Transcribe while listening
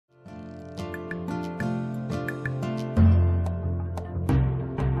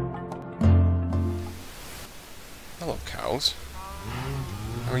house.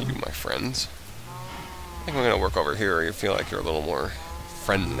 How are you, my friends? I think we're gonna work over here. You feel like you're a little more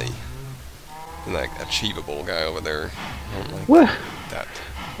friendly than that achievable guy over there. I don't like What? that.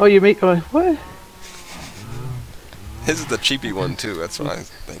 Oh, you make what? His is the cheapy one too. That's what I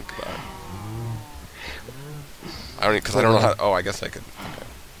think about. I don't because I don't know how. Oh, I guess I could. Okay.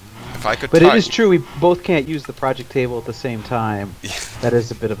 If I could. But it is true. We both can't use the project table at the same time. Yeah. That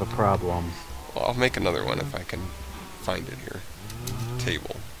is a bit of a problem. Well, I'll make another one if I can find it here.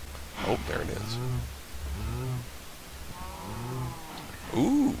 Table. Oh, there it is.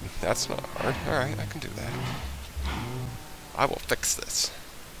 Ooh, that's not hard. Alright, I can do that. I will fix this.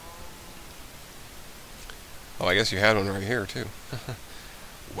 Oh, I guess you had one right here, too.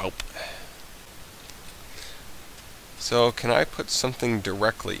 Welp. So, can I put something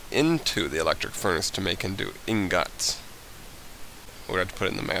directly into the electric furnace to make into ingots? Or would I have to put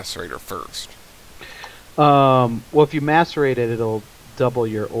it in the macerator first? Well, if you macerate it, it'll double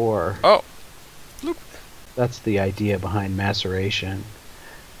your ore. Oh! Bloop. That's the idea behind maceration.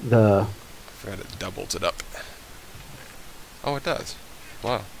 I forgot it doubles it up. Oh, it does.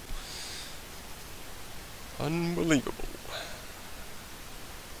 Wow. Unbelievable.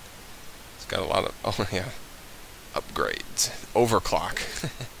 It's got a lot of, oh yeah, upgrades. Overclock.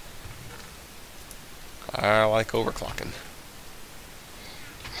 I like overclocking.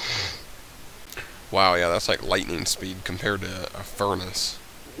 Wow, yeah, that's like lightning speed compared to a furnace.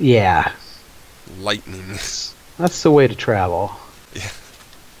 Yeah. Lightning. That's the way to travel. Yeah.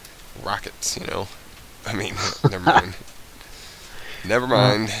 Rockets, you know. I mean, never mind. Never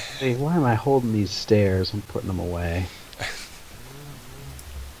mind. Hey, why am I holding these stairs? I'm putting them away.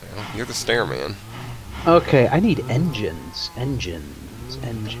 Well, you're the stairman. Okay, I need engines. Engines.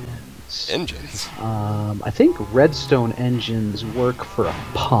 Engines? I think redstone engines work for a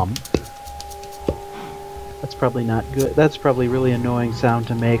pump. That's probably not good. That's probably really annoying sound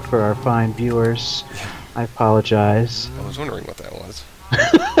to make for our fine viewers. Yeah. I apologize. I was wondering what that was.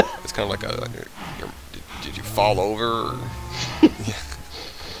 It's kind of like a... Did you fall over? Or? Yeah.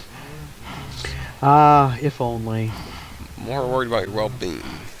 Ah, if only. More worried about your well-being,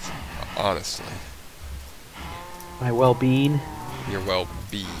 honestly. My well-being? Your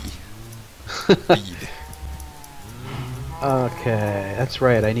well-being. Okay, that's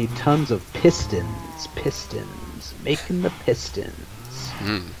right. I need tons of pistons. Pistons. Making the pistons.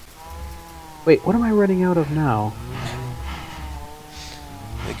 Hmm. Wait, what am I running out of now?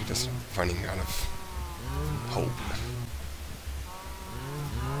 I think you're just running out of hope.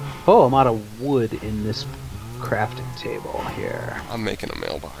 Oh, I'm out of wood in this crafting table here. I'm making a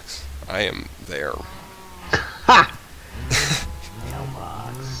mailbox. I am there. Ha!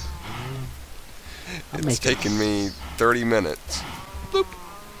 Mailbox. It's taken me 30 minutes. Bloop.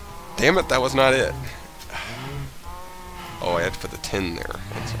 Damn it, that was not it. Oh, I had to put the tin there.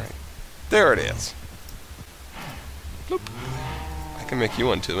 That's right. There it is. Bloop. I can make you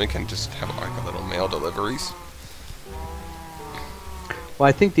one too. We can just have like a little mail deliveries. Well,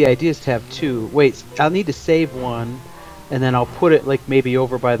 I think the idea is to have two. Wait, I'll need to save one, and then I'll put it like maybe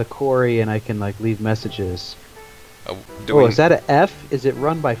over by the quarry, and I can like leave messages. Oh, is that an F? Is it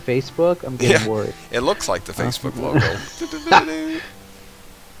run by Facebook? I'm getting worried. It looks like the Facebook logo.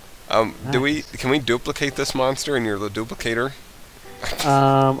 Can we duplicate this monster in your duplicator?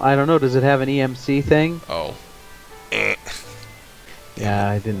 I don't know. Does it have an EMC thing? Oh. Yeah,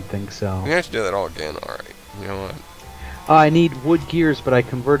 I didn't think so. We have to do that all again. All right. You know what? I need wood gears, but I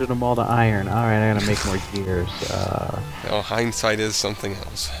converted them all to iron. All right, I gotta make more gears. Well, hindsight is something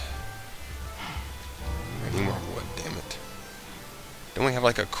else. I need more wood. Damn it. Don't we have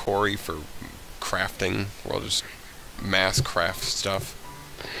like a quarry for crafting? Where I'll just mass craft stuff.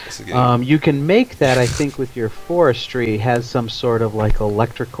 You can make that, I think, with your forestry. It has some sort of like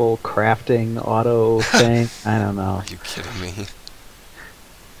electrical crafting auto thing. I don't know. Are you kidding me?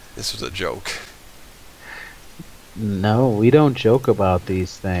 This was a joke. No, we don't joke about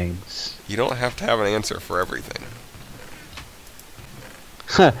these things. You don't have to have an answer for everything.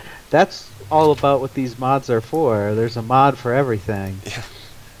 That's all about what these mods are for. There's a mod for everything. Yeah.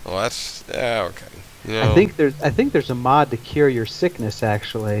 Well, that's okay. You know, I think there's a mod to cure your sickness.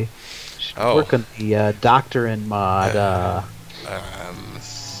 Actually, work on the doctorin mod. Let's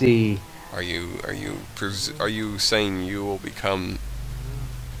see. Are you saying you will become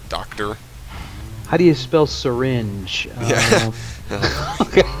doctor? How do you spell syringe? Yeah.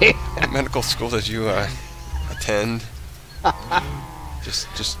 Okay. What medical school did you attend?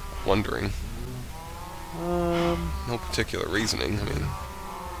 Just wondering. No particular reasoning. I mean,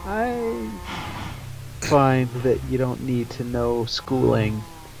 I find that you don't need to know schooling.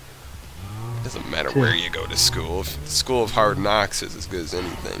 Doesn't matter where you go to school. If the School of Hard Knocks is as good as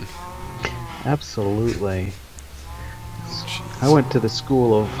anything. Absolutely. Jeez. I went to the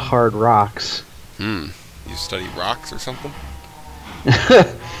School of Hard Rocks. You study rocks or something?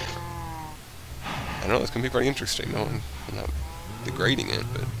 I know, it's going to be pretty interesting. No, I'm not degrading it,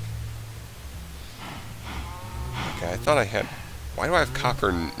 but... Okay, I thought I had... Why do I have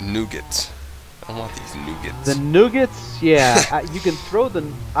copper nougats? I don't want these nougats. The nougats, yeah. You can throw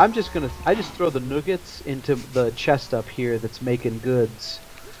the... I just throw the nougats into the chest up here that's making goods.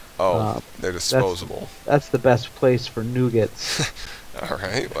 Oh, they're disposable. That's the best place for nougats.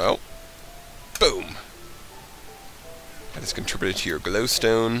 Alright, well... Boom! I just contributed to your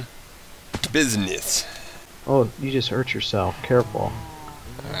glowstone business. Oh, you just hurt yourself. Careful.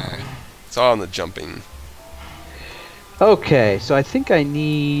 Alright. It's all on the jumping. Okay, so I think I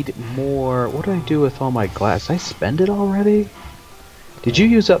need more... What do I do with all my glass? I spend it already? Did you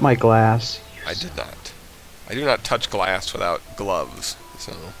use up my glass? I did not. I do not touch glass without gloves,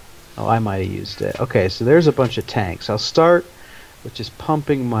 so... Oh, I might have used it. Okay, so there's a bunch of tanks. I'll start with just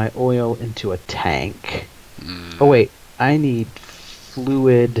pumping my oil into a tank. Oh, wait. I need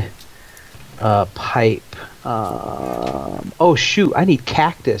fluid pipe. Oh, shoot. I need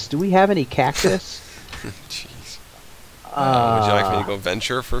cactus. Do we have any cactus? Jeez. Would you like me to go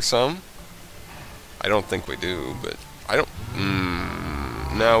venture for some? I don't think we do, but I don't...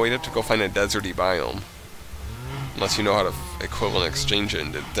 no, we'd have to go find a deserty biome. Unless you know how to equivalent exchange it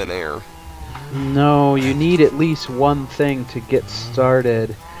into thin air. No, you need at least one thing to get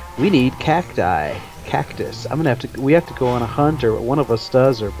started. We need cacti. Cactus. I'm gonna have to. We have to go on a hunt, or one of us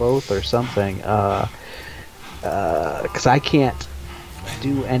does, or both, or something. Because I can't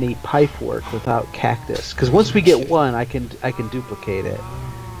do any pipe work without cactus. Because once we get one, I can duplicate it.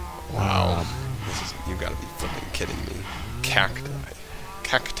 Wow. You gotta be flipping kidding me. Cacti.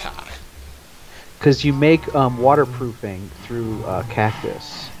 Because you make waterproofing through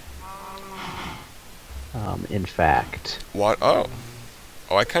cactus. In fact. What? Oh,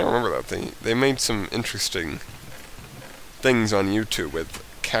 I kind of remember that thing. They made some interesting things on YouTube with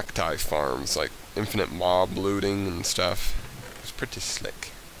cacti farms, like infinite mob looting and stuff. It was pretty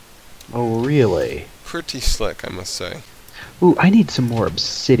slick. Oh, really? Pretty slick, I must say. Ooh, I need some more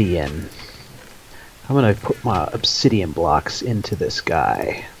obsidian. I'm gonna put my obsidian blocks into this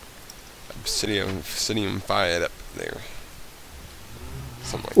guy. Obsidian fired up there.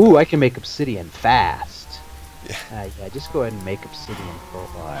 Something like Ooh, that. I can make obsidian fast. Yeah. Yeah, just go ahead and make obsidian for a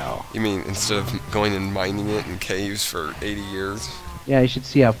while. You mean instead of going and mining it in caves for 80 years? Yeah, you should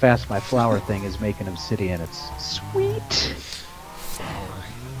see how fast my flower thing is making obsidian. It's sweet. Flower.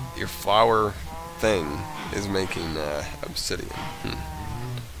 Your flower thing is making obsidian.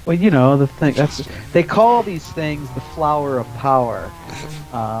 Well, you know, the thing they call these things the flower of power,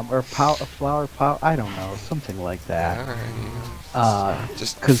 or flower power. I don't know, something like that.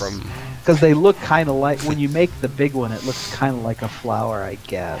 Just because they look kind of like, when you make the big one, it looks kind of like a flower, I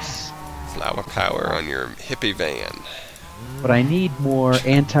guess. Flower power on your hippie van. But I need more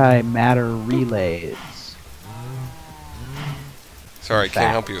antimatter relays. Sorry, I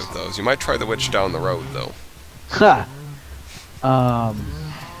can't help you with those. You might try the witch down the road, though. Ha!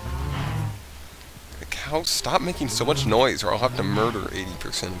 Cow, stop making so much noise, or I'll have to murder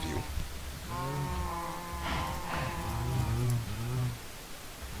 80% of you.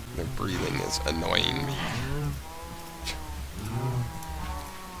 Their breathing is annoying me.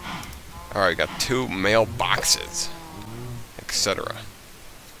 Alright, got 2 mailboxes, etc.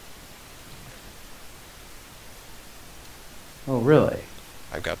 Oh, really?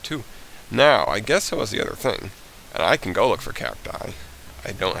 I've got 2. Now, I guess that was the other thing. And I can go look for cacti.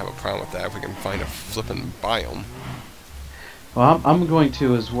 I don't have a problem with that if we can find a flippin' biome. Well, I'm going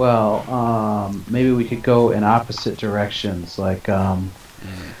to as well. Maybe we could go in opposite directions. Like, I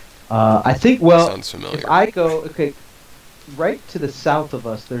think, well, sounds familiar. If I go, okay, right to the south of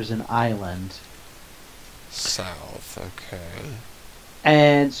us, there's an island. South, okay.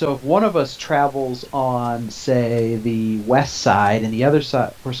 And so if one of us travels on, say, the west side, and the other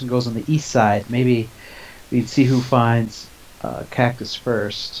person goes on the east side, maybe we'd see who finds cactus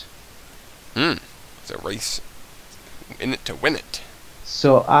first. It's a race. In it to win it.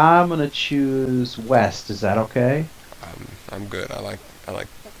 So I'm gonna choose west. Is that okay? I'm good. I like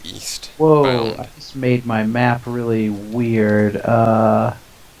east. Whoa! Bound. I just made my map really weird. Can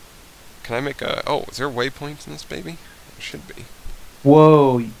I make a... Oh, is there waypoints in this baby? There should be.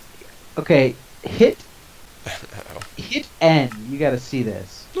 Whoa! Okay, hit Uh-oh. hit N. You gotta see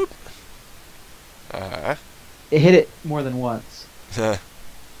this. Bloop. It hit it more than once. It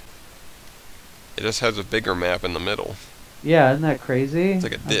just has a bigger map in the middle. Yeah, isn't that crazy? It's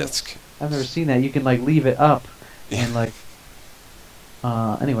like a disc. I've never seen that. You can like leave it up Yeah. and like.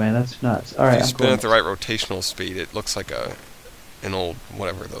 Anyway, that's nuts. All If right, you I'm spin going. at the right rotational speed, it looks like an old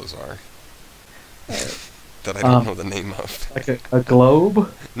whatever those are that I don't know the name of. Like a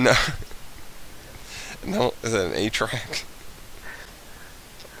globe. No, no, is it an A track?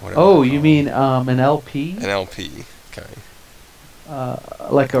 Whatever Oh, they're you called. mean an LP? An LP? Okay.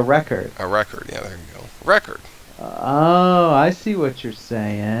 Like a record. A record? Yeah, there you go. Record. Oh, I see what you're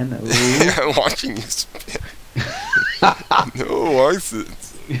saying. Ooh. I'm watching you spin. No, I see.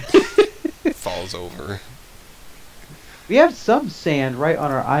 Falls over. We have some sand right on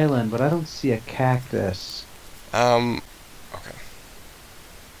our island, but I don't see a cactus. Okay.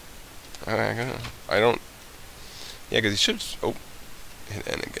 I don't. Yeah, because you should. Oh, hit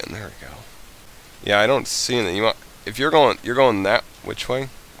N again. There we go. Yeah, I don't see anything. You want? If you're going that which way?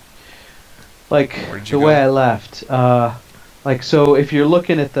 Like the way I left. Like so, if you're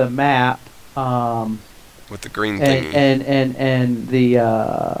looking at the map, with the green thingy. and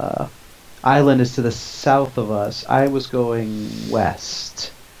the island is to the south of us. I was going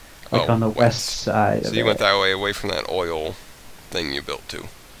west, like on the west side. So you went that way, away from that oil thing you built to.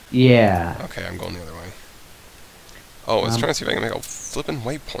 Yeah. Okay, I'm going the other way. Oh, I was trying to see if I can make a flippin'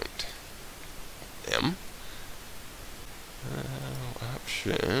 waypoint. M.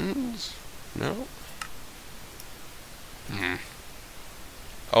 Options. No. Hmm.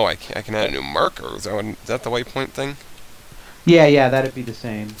 Oh, I can add a new marker. Is that the waypoint thing? Yeah, that'd be the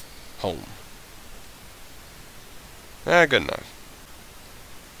same. Home. Good enough.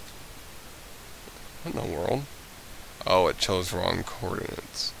 What in the world? Oh, it chose wrong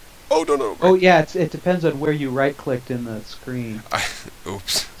coordinates. Oh, no. Oh, yeah, it depends on where you right-clicked in the screen.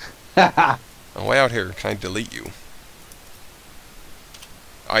 Oops. I'm way out here. Can I delete you?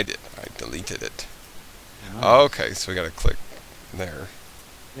 I did. I deleted it. Nice. Okay, so we gotta click there.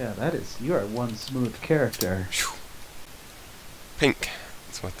 Yeah, you are one smooth character. Pink.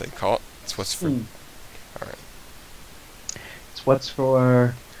 That's what they call it. It's what's for... Alright. It's what's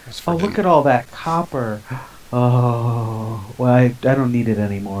for... Oh, look at all that copper. Oh, well, I don't need it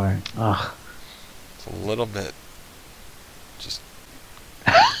anymore. Ugh. It's a little bit... Just...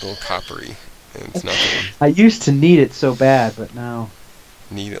 a little coppery. And it's nothing. I used to need it so bad, but now...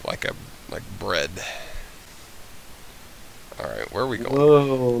 Need it like bread. Alright, where are we going?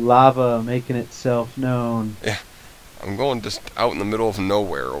 Whoa, lava making itself known. Yeah. I'm going just out in the middle of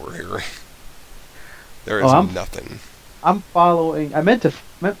nowhere over here. There is nothing. I'm following... I meant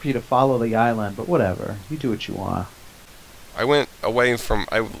for you to follow the island, but whatever. You do what you want. I went away from...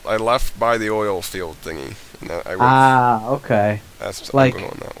 I left by the oil field thingy. And okay. That's like, I'm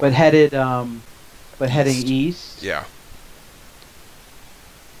going that way. But headed, heading east? Yeah.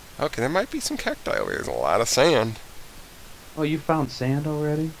 Okay, there might be some cacti over here. There's a lot of sand. Oh, you found sand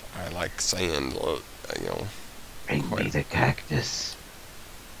already? I like sand, you know. Bring me the cactus.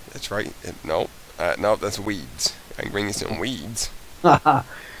 That's right. No, that's weeds. I can bring you some weeds. Of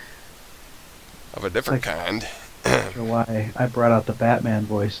a different kind. I don't know why I brought out the Batman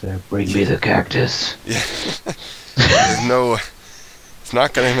voice there. Bring me the cactus. Yeah. There's no... It's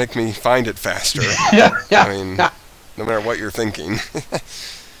not going to make me find it faster. I mean, no matter what you're thinking.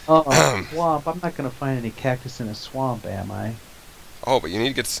 Swamp. I'm not going to find any cactus in a swamp, am I? Oh, but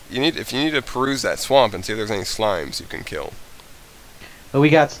if you need to peruse that swamp and see if there's any slimes you can kill. Oh, we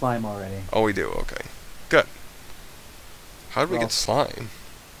got slime already. Oh, we do. Okay. Good. How did we get slime?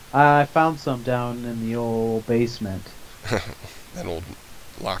 I found some down in the old basement. That old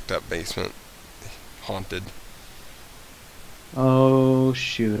locked up basement. Haunted. Oh,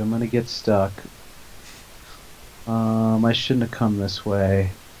 shoot. I'm going to get stuck. I shouldn't have come this way.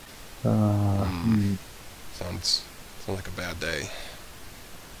 Sounds like a bad day.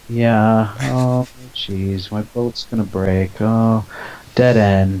 Yeah. Oh, jeez. My boat's gonna break. Oh, dead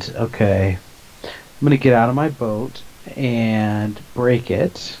end. Okay. I'm gonna get out of my boat and break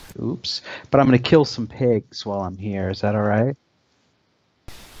it. Oops. But I'm gonna kill some pigs while I'm here. Is that all right?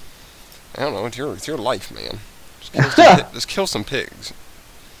 I don't know. It's your life, man. Just kill some pigs.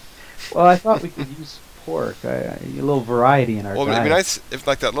 Well, I thought we could use pork. A little variety in our diet. Well, it'd be nice if,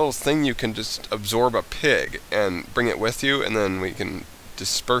 like, that little thing you can just absorb a pig and bring it with you, and then we can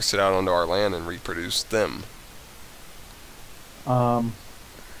disperse it out onto our land and reproduce them.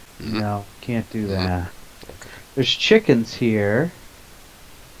 No, can't do that. Okay. There's chickens here.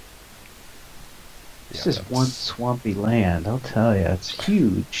 This Yeah, is one swampy land, I'll tell you. It's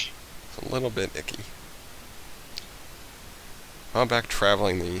huge. It's a little bit icky. I'm back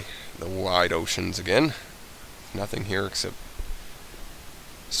traveling the wide oceans again. Nothing here except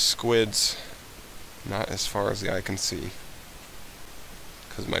squids. Not as far as the eye can see.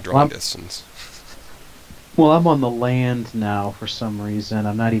 because of my drawing distance. Well, I'm on the land now for some reason.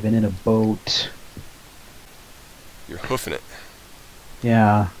 I'm not even in a boat. You're hoofing it.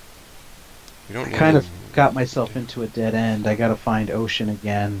 Yeah. You don't I kind of got myself into a dead end. I gotta find ocean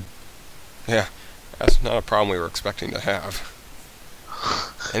again. Yeah, that's not a problem we were expecting to have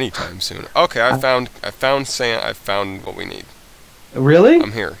anytime soon. Okay, I found sand. I found what we need. Really?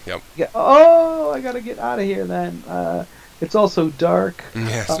 I'm here. Yep. Yeah. Oh, I gotta get out of here then. It's also dark.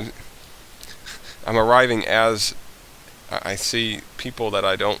 Yes. I'm arriving as I see people that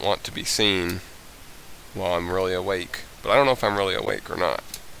I don't want to be seen while I'm really awake. But I don't know if I'm really awake or not.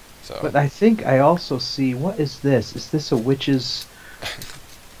 So. But I think I also see, what is this? Is this a witch's...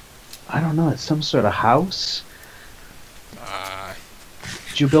 I don't know, it's some sort of house?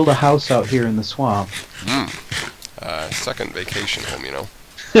 Did you build a house out here in the swamp? Second vacation home, you know.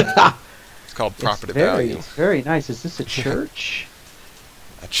 It's called property value. It's very nice. Is this a church?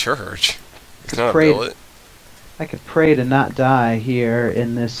 A church? It's not a billet. I could pray to not die here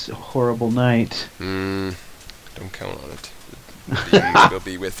in this horrible night. Don't count on it. The will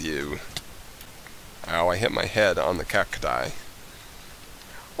be with you. Ow, I hit my head on the cacti.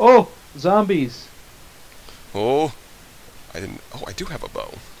 Oh, zombies. Oh, I didn't. Oh, I do have a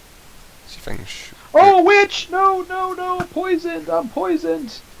bow. See if I can shoot. Oh, witch! No, no, no! Poisoned! I'm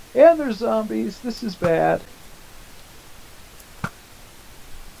poisoned! And there's zombies. This is bad.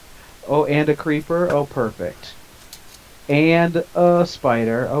 Oh, and a creeper. Oh, perfect. And a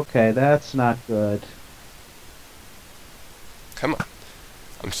spider. Okay, that's not good. Come on.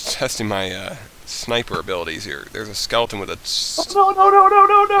 I'm testing my sniper abilities here. There's a skeleton with a... Oh, no, no, no, no,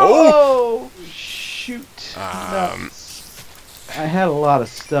 no, no! Oh! Shoot. I had a lot of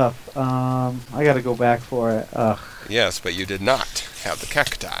stuff. I gotta go back for it. Ugh. Yes, but you did not have the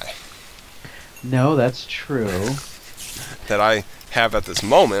cacti. No, that's true. That I have at this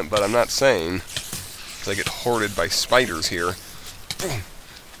moment, but I'm not saying. Because I get hoarded by spiders here.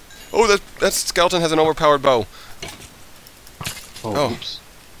 Oh, that skeleton has an overpowered bow. Oh, oops.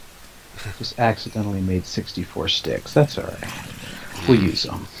 Just accidentally made 64 sticks. That's alright. We'll use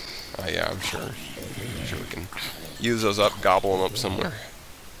them. Yeah, I'm sure. I'm sure we can use those up, gobble them up somewhere.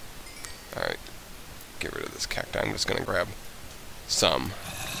 Alright. Get rid of this cacti. I'm just going to grab some.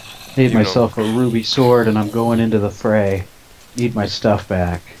 Made myself a ruby sword and I'm going into the fray. Need my stuff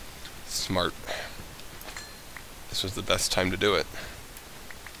back. Smart. This was the best time to do it.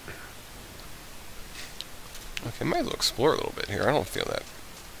 Okay, might as well explore a little bit here. I don't feel that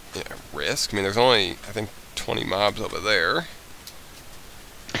risk. I mean, there's only, I think, 20 mobs over there.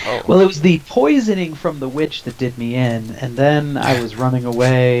 Oh. Well, it was the poisoning from the witch that did me in, and then I was running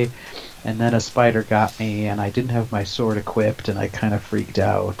away, and then a spider got me, and I didn't have my sword equipped, and I kind of freaked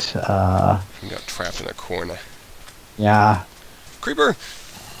out. You got trapped in a corner. Yeah. Creeper!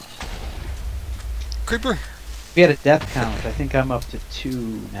 Creeper! We had a death count. I think I'm up to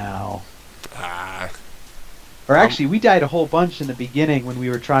 2 now. Ah. Or actually, we died a whole bunch in the beginning when we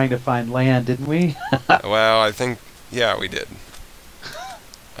were trying to find land, didn't we? Well, I think, yeah, we did.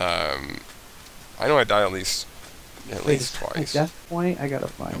 I know I died at least twice. My death point? I gotta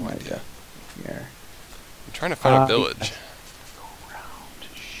find my death here. I'm trying to find a village. Go around.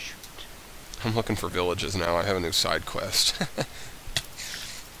 Shoot. I'm looking for villages now. I have a new side quest.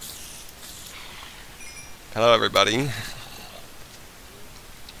 Hello, everybody.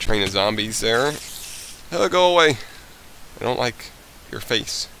 Train of zombies there. Oh, go away. I don't like your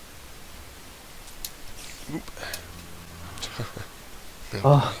face. Oop.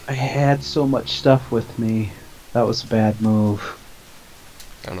 Oh, I had so much stuff with me. That was a bad move.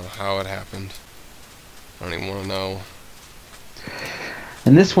 I don't know how it happened. I don't even want to know.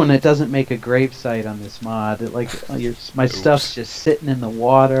 And this one, it doesn't make a grave site on this mod. It, like my stuff's just sitting in the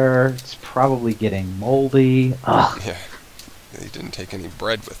water. It's probably getting moldy. Ugh. Yeah, you didn't take any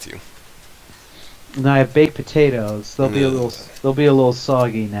bread with you. And I have baked potatoes. They'll be a little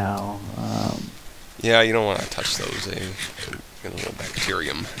soggy now. Yeah, you don't want to touch those. They get a little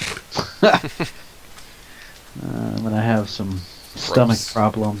bacterium. I'm gonna have some stomach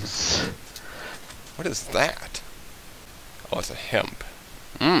problems. What is that? Oh, it's a hemp.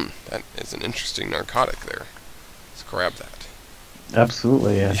 That is an interesting narcotic there. Let's grab that.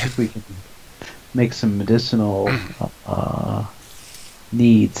 Absolutely. I think we can make some medicinal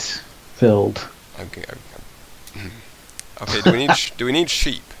needs filled. Okay. Okay. Do we need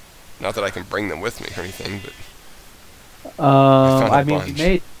sheep? Not that I can bring them with me or anything, but I mean, we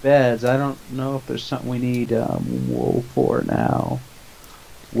made beds. I don't know if there's something we need wool for now.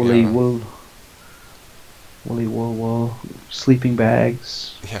 Woolly wool, sleeping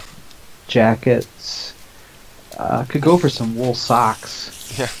bags. Yeah. Jackets. Could go for some wool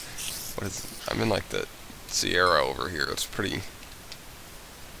socks. Yeah. What is? I'm in like the Sierra over here. It's pretty,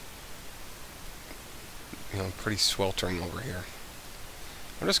 pretty sweltering over here.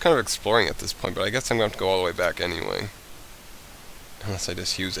 I'm just kind of exploring at this point, but I guess I'm going to have to go all the way back anyway. Unless I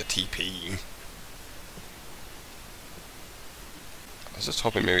just use a TP. I was just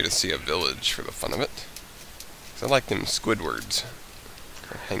hoping maybe to see a village for the fun of it. Because I like them Squidwards.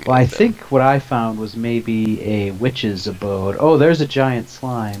 Well, I think what I found was maybe a witch's abode. Oh, there's a giant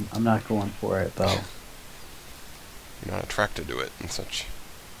slime. I'm not going for it, though. You're not attracted to it and such.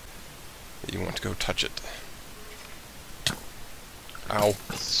 You want to go touch it. Ow.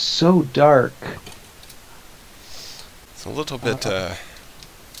 It's so dark. It's a little bit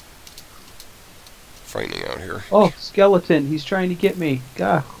frightening out here. Oh, skeleton. He's trying to get me.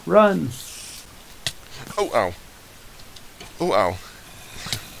 Gah, run. Oh, ow. Oh, ow.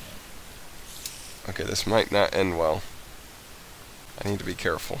 Okay, this might not end well. I need to be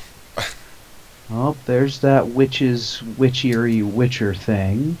careful. Oh, there's that witchery witcher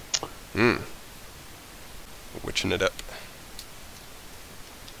thing. Witching it up.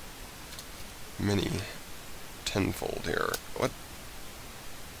 Mini tenfold here. What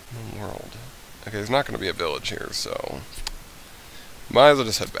in the world? Okay, there's not going to be a village here, so might as well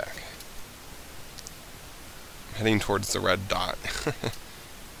just head back. I'm heading towards the red dot.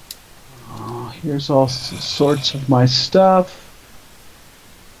 Oh, here's all sorts of my stuff.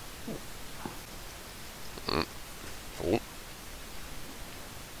 Oh.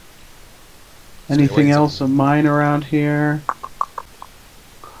 Anything else of mine around here?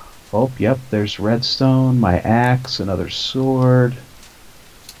 Oh, yep, there's redstone, my axe, another sword.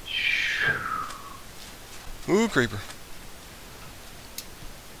 Ooh, creeper.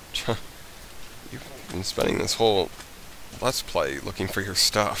 You've been spending this whole Let's Play looking for your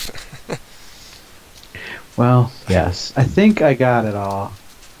stuff. Well, yes. I think I got it all.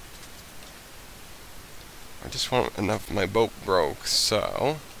 I just want enough. My boat broke,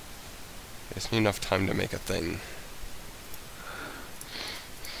 so I just need enough time to make a thing.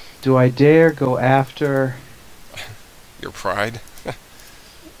 Do I dare go after your pride?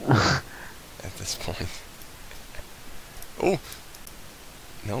 At this point. Oh!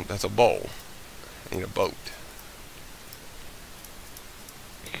 No, that's a bowl. I need a boat.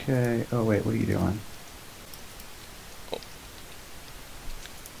 Okay. Oh, wait, what are you doing? Oh.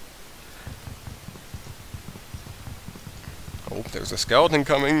 Oh, there's a skeleton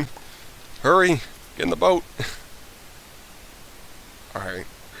coming. Hurry! Get in the boat! Alright.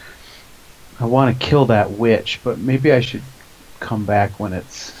 I want to kill that witch, but maybe I should come back when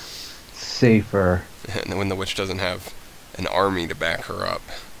it's safer. And when the witch doesn't have an army to back her up.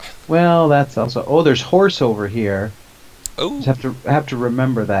 Well, that's also... Oh, there's horse over here. Oh. Just have to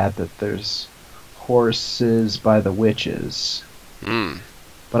remember that there's horses by the witches.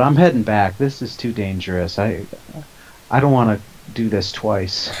 But I'm heading back. This is too dangerous. I don't want to do this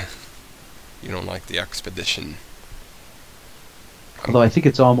twice. You don't like the expedition. Although I think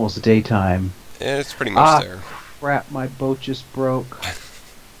it's almost daytime. Yeah, it's pretty much there. Crap, my boat just broke.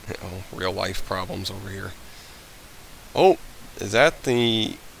 Oh, real life problems over here. Oh, is that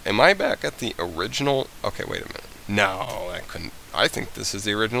the... Am I back at the original... Okay, wait a minute. No, I couldn't... I think this is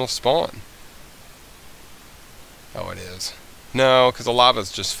the original spawn. Oh, it is. No, because the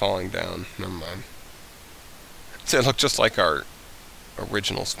lava's just falling down. Never mind. So it looked just like our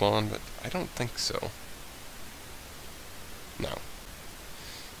original spawn, but I don't think so. No.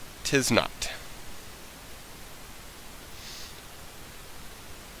 'Tis not.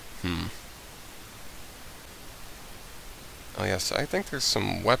 Oh yes, I think there's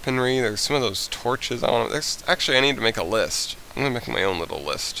some weaponry. There's some of those torches. Actually, I need to make a list. I'm gonna make my own little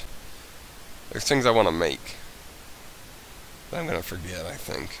list. There's things I want to make that I'm gonna forget, I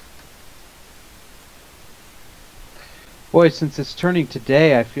think. Boy, since it's turning to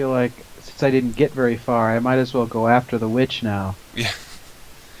day, I feel like since I didn't get very far, I might as well go after the witch now. Yeah.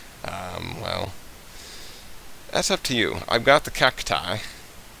 Well, that's up to you. I've got the cacti.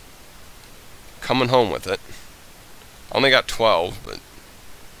 Coming home with it. Only got 12, but...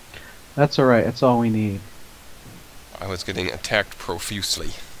 That's alright, that's all we need. I was getting attacked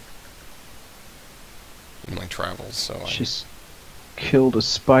profusely in my travels, so Just killed a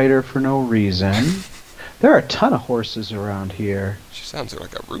spider for no reason. There are a ton of horses around here. She sounds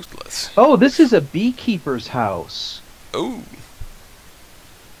like a ruthless. Oh, this is a beekeeper's house. Oh.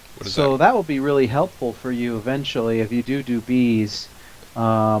 What is so that will be really helpful for you eventually if you do bees.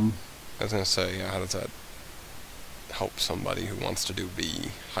 I was going to say, how does that help somebody who wants to do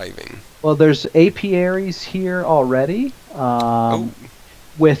bee hiving? Well, there's apiaries here already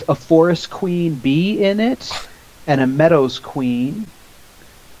with a forest queen bee in it. and a Meadows Queen.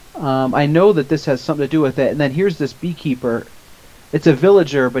 I know that this has something to do with it. And then here's this beekeeper. It's a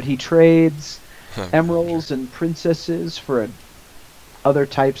villager, but he trades emeralds and princesses for other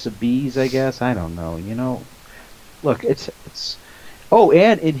types of bees, I guess. I don't know. You know, look, it's. Oh,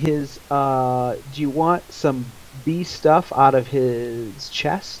 and in his, do you want some bee stuff out of his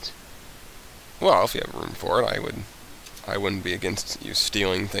chest? Well, if you have room for it, I wouldn't be against you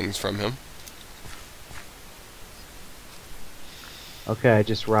stealing things from him. Okay, I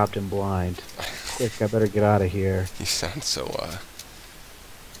just robbed him blind. Quick, I better get out of here. You sound so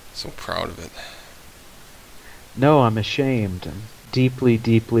proud of it. No, I'm ashamed. I'm deeply,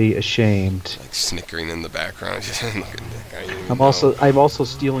 deeply ashamed. Like snickering in the background. I'm also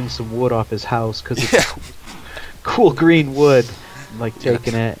stealing some wood off his house because it's cool green wood. I'm like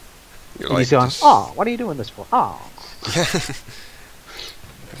taking it. You're and like he's going, "Oh, what are you doing this for? Oh."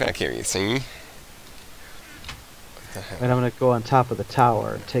 Back here, you see? And I'm gonna go on top of the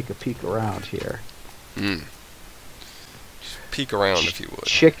tower and take a peek around here. Just peek around if you would.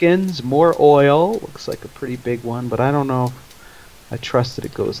 Chickens, more oil. Looks like a pretty big one, but I don't know if I trust that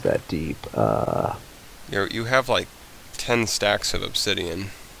it goes that deep. You have like 10 stacks of obsidian.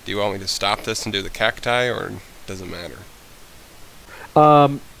 Do you want me to stop this and do the cacti, or does it matter?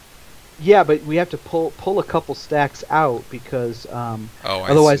 Yeah, but we have to pull a couple stacks out because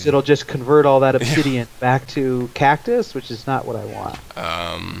otherwise see. It'll just convert all that obsidian back to cactus, which is not what I want.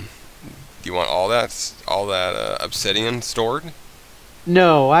 Do you want all that obsidian stored?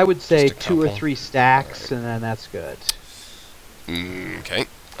 No, I would say 2 or couple. 3 stacks, Right. and then that's good. Okay,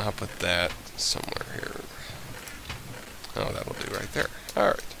 I'll put that somewhere here. Oh, that'll do right there.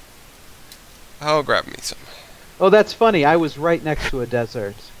 Alright. I'll grab me some. Oh, that's funny. I was right next to a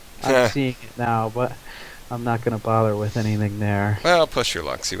desert. I'm seeing it now, but I'm not going to bother with anything there. Well, push your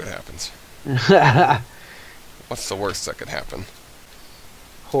luck, see what happens. What's the worst that could happen?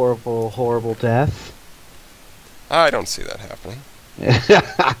 Horrible, horrible death. I don't see that happening.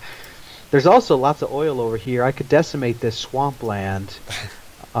 There's also lots of oil over here. I could decimate this swampland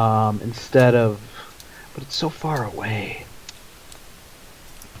instead of... But it's so far away.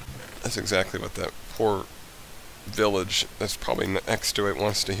 That's exactly what that poor village that's probably next to it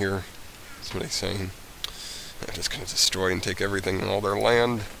wants to hear. Somebody saying they're just going to destroy and take everything and all their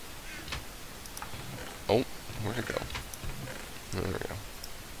land. Oh, where'd it go? There we go.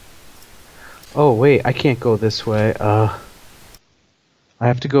 Oh, wait, I can't go this way. I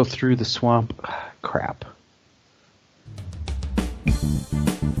have to go through the swamp. Crap.